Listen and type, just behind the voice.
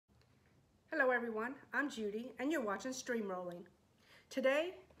Hello everyone, I'm Judy and you're watching Stream Rolling.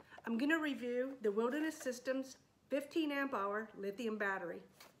 Today I'm going to review the Wilderness Systems 15 amp hour lithium battery.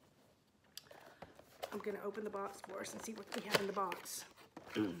 I'm going to open the box for us and see what we have in the box.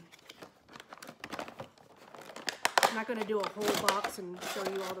 I'm not going to do a whole box and show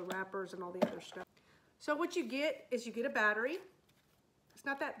you all the wrappers and all the other stuff. So what you get is you get a battery. It's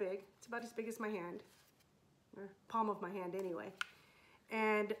not that big, it's about as big as my hand, or palm of my hand anyway.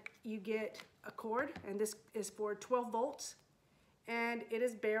 And you get a cord, and this is for 12 volts, and it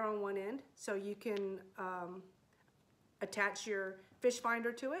is bare on one end, so you can attach your fish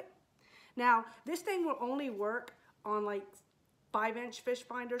finder to it. Now, this thing will only work on like 5-inch fish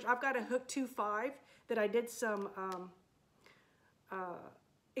finders. I've got a Hook 2.5 that I did some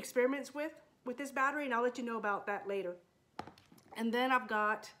experiments with this battery, and I'll let you know about that later. And then I've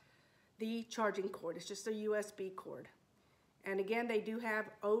got the charging cord. It's just a USB cord. And again, they do have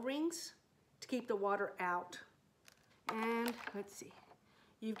O-rings to keep the water out. And let's see,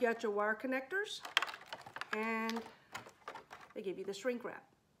 you've got your wire connectors, and they give you the shrink wrap.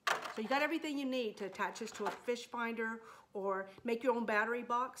 So you got everything you need to attach this to a fish finder or make your own battery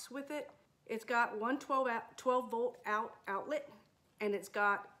box with it. It's got one 12 volt outlet, and it's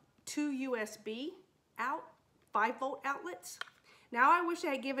got 2 USB out, 5 volt outlets. Now I wish they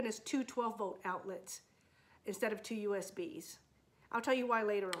had given us 2 12 volt outlets instead of 2 USBs. I'll tell you why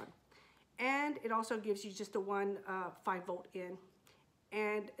later on. And it also gives you just the one 5 volt in.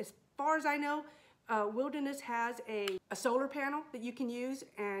 And as far as I know, Wilderness has a solar panel that you can use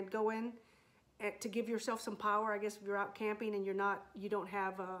and go in to give yourself some power. I guess if you're out camping and you don't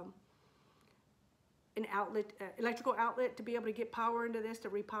have an outlet, electrical outlet to be able to get power into this to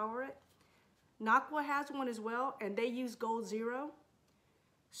repower it. Nocqua has one as well, and they use Gold Zero.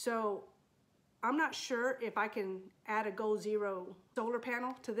 So I'm not sure if I can add a Gold Zero solar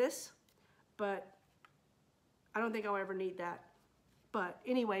panel to this, but I don't think I'll ever need that. But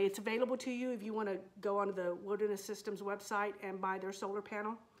anyway, it's available to you if you want to go onto the Wilderness Systems website and buy their solar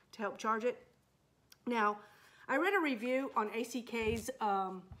panel to help charge it. Now, I read a review on ACK's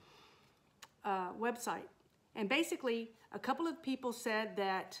website, and basically a couple of people said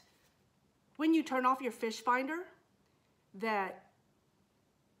that when you turn off your fish finder, that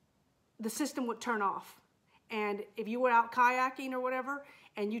the system would turn off. And if you were out kayaking or whatever,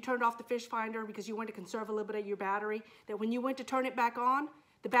 and you turned off the fish finder because you wanted to conserve a little bit of your battery, that when you went to turn it back on,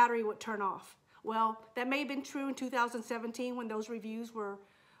 the battery would turn off. Well, that may have been true in 2017 when those reviews were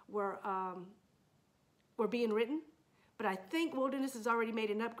being written, but I think Wilderness has already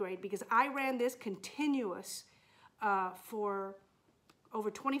made an upgrade, because I ran this continuous for over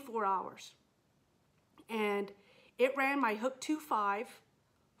 24 hours. And it ran my Hook 2.5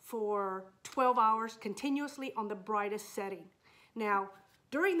 for 12 hours continuously on the brightest setting. Now,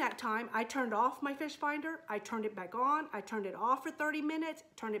 during that time, I turned off my fish finder, I turned it back on, I turned it off for 30 minutes,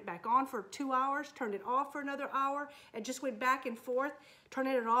 turned it back on for 2 hours, turned it off for another hour, and just went back and forth,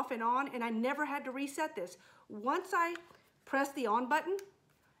 turning it off and on, and I never had to reset this. Once I pressed the on button,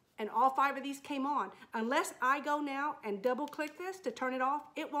 and all 5 of these came on, unless I go now and double click this to turn it off,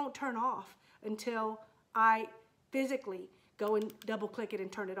 it won't turn off until I physically go and double click it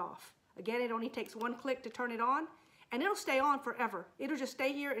and turn it off. Again, it only takes 1 click to turn it on, and it'll stay on forever. It'll just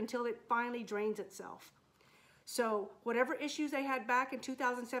stay here until it finally drains itself. So whatever issues they had back in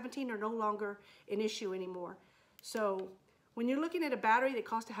 2017 are no longer an issue anymore. So when you're looking at a battery that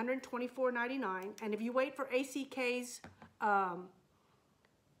costs $124.99, and if you wait for ACK's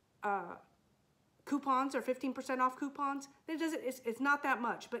coupons or 15% off coupons, it's not that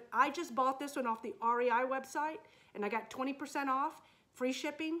much. But I just bought this one off the REI website, and I got 20% off, free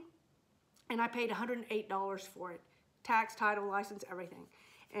shipping, and I paid $108 for it. Tax, title, license, everything.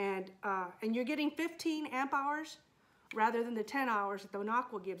 And you're getting 15 amp hours rather than the 10 hours that the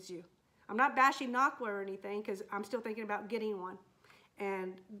Nocqua gives you. I'm not bashing Nocqua or anything, because I'm still thinking about getting one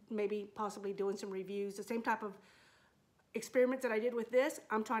and maybe possibly doing some reviews. The same type of experiments that I did with this,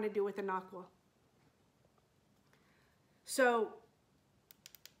 I'm trying to do with the Nocqua. So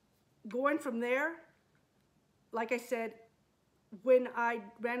going from there, like I said, when I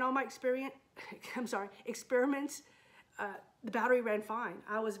ran all my experiments, the battery ran fine.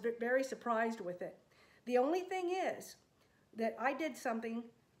 I was very surprised with it. The only thing is that I did something,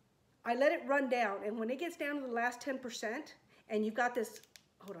 I let it run down, and when it gets down to the last 10%, and you've got this,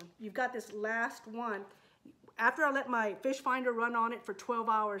 you've got this last one, after I let my fish finder run on it for 12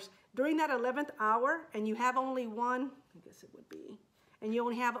 hours, during that 11th hour, and you have only one, I guess it would be, and you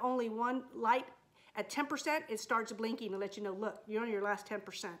only have only one light, at 10%, it starts blinking to let you know, look, you're on your last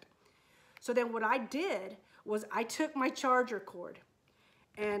 10%. So then what I did was I took my charger cord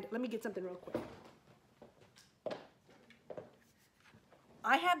And let me get something real quick.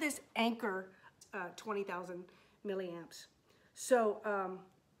 I have this Anchor 20,000 milliamps. So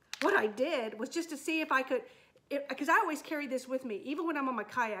what I did was just to see if I could, because I always carry this with me. Even when I'm on my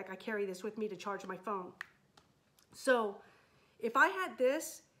kayak, I carry this with me to charge my phone. So if I had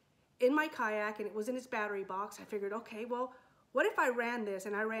this in my kayak and it was in its battery box, I figured, okay, well, what if I ran this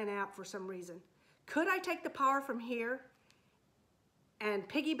and I ran out for some reason? Could I take the power from here and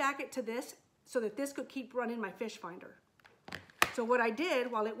piggyback it to this so that this could keep running my fish finder? So what I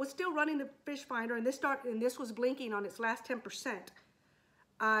did, while it was still running the fish finder and this was blinking on its last 10%,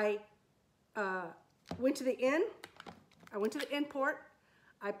 I went to the in. I went to the in port.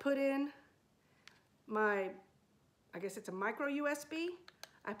 I put in my, I guess it's a micro USB.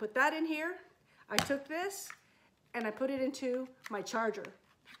 I put that in here. I took this and I put it into my charger.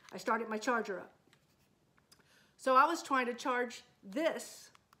 I started my charger up. So I was trying to charge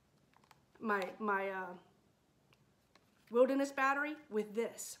this, my Wilderness battery, with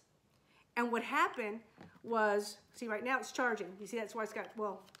this. And what happened was, see, right now it's charging. You see, that's why it's got,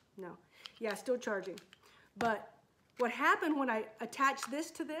 well, no. Yeah, still charging. But what happened when I attached this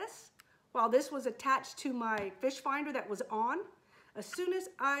to this, while this was attached to my fish finder that was on, as soon as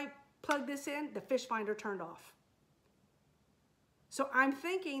I plugged this in, the fish finder turned off. So I'm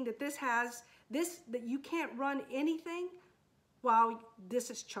thinking that this has, that you can't run anything while this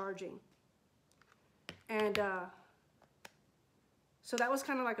is charging. And so that was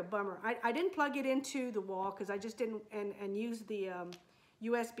kind of like a bummer. I didn't plug it into the wall because I just didn't, and use the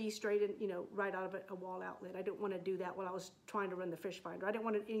USB straight in, you know, right out of a wall outlet. I didn't want to do that while I was trying to run the fish finder. I didn't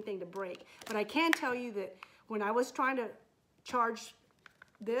want anything to break. But I can tell you that when I was trying to charge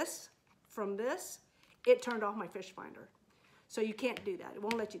this from this, it turned off my fish finder. So you can't do that. It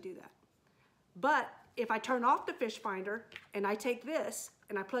won't let you do that. But if I turn off the fish finder and I take this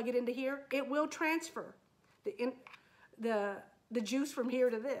and I plug it into here, it will transfer the juice from here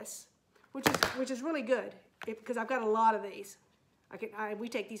to this, which is really good because I've got a lot of these. We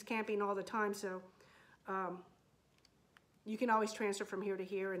take these camping all the time, so you can always transfer from here to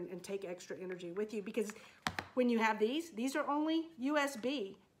here and take extra energy with you, because when you have these are only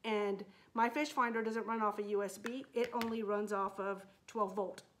USB, and my fish finder doesn't run off a USB. It only runs off of 12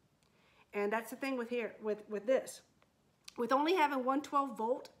 volt. And that's the thing with this. With only having one 12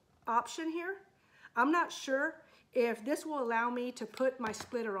 volt option here, I'm not sure if this will allow me to put my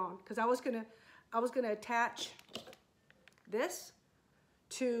splitter on, because I was gonna attach this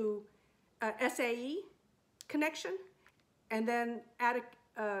to a SAE connection and then add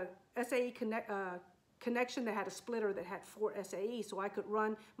a SAE connection that had a splitter that had 4 SAE, so I could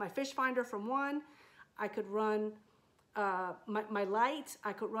run my fish finder from one, I could run my lights,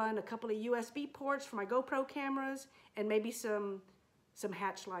 I could run a couple of USB ports for my GoPro cameras, and maybe some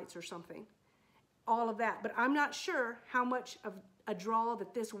hatch lights or something. All of that, but I'm not sure how much of a draw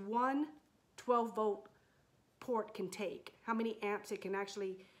that this one 12 volt port can take, how many amps it can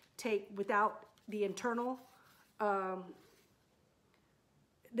actually take without the internal.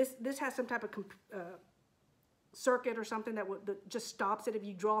 This has some type of circuit or something that just stops it. If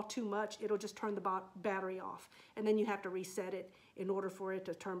you draw too much, it'll just turn the battery off, and then you have to reset it in order for it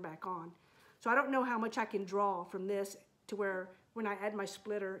to turn back on. So I don't know how much I can draw from this to where when I add my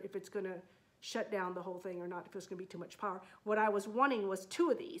splitter, if it's gonna shut down the whole thing or not, if it's gonna be too much power. What I was wanting was 2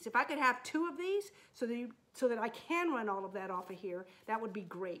 of these. If I could have 2 of these so that I can run all of that off of here, that would be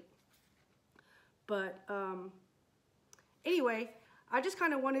great. But anyway, I just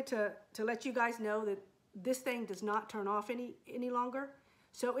kind of wanted to let you guys know that this thing does not turn off any longer.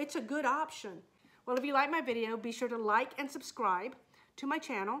 So it's a good option. Well, if you like my video, be sure to like and subscribe to my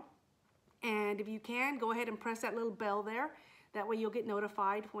channel. And if you can, go ahead and press that little bell there. That way you'll get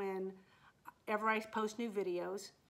notified whenever I post new videos.